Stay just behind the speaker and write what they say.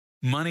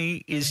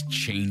Money is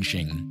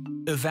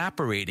changing,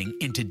 evaporating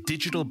into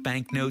digital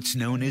banknotes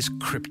known as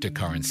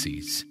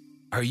cryptocurrencies.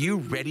 Are you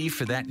ready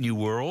for that new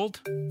world?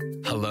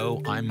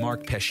 Hello, I'm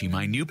Mark Pesce.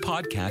 My new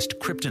podcast,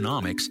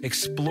 Cryptonomics,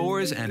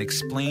 explores and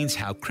explains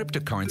how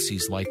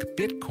cryptocurrencies like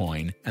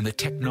Bitcoin and the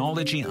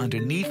technology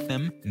underneath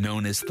them,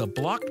 known as the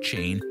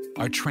blockchain,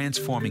 are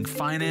transforming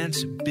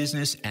finance,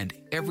 business, and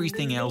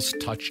everything else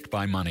touched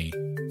by money.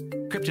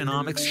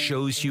 Cryptonomics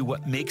shows you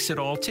what makes it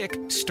all tick,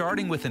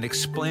 starting with an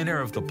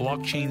explainer of the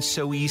blockchain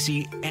so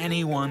easy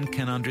anyone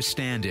can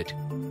understand it.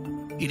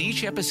 In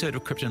each episode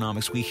of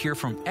Cryptonomics, we hear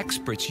from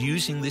experts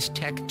using this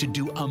tech to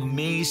do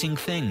amazing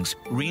things,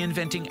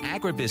 reinventing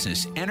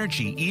agribusiness,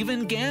 energy,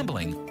 even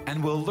gambling,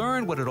 and we'll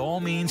learn what it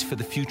all means for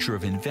the future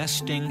of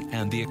investing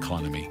and the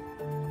economy.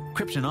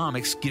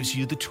 Cryptonomics gives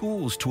you the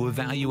tools to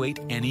evaluate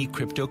any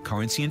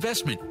cryptocurrency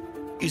investment.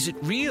 Is it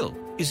real?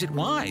 Is it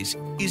wise?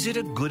 Is it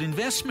a good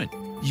investment?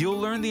 You'll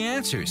learn the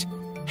answers,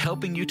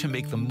 helping you to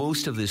make the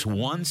most of this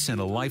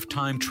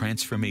once-in-a-lifetime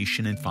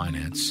transformation in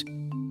finance.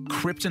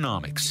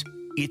 Cryptonomics.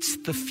 It's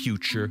the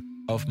future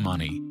of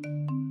money.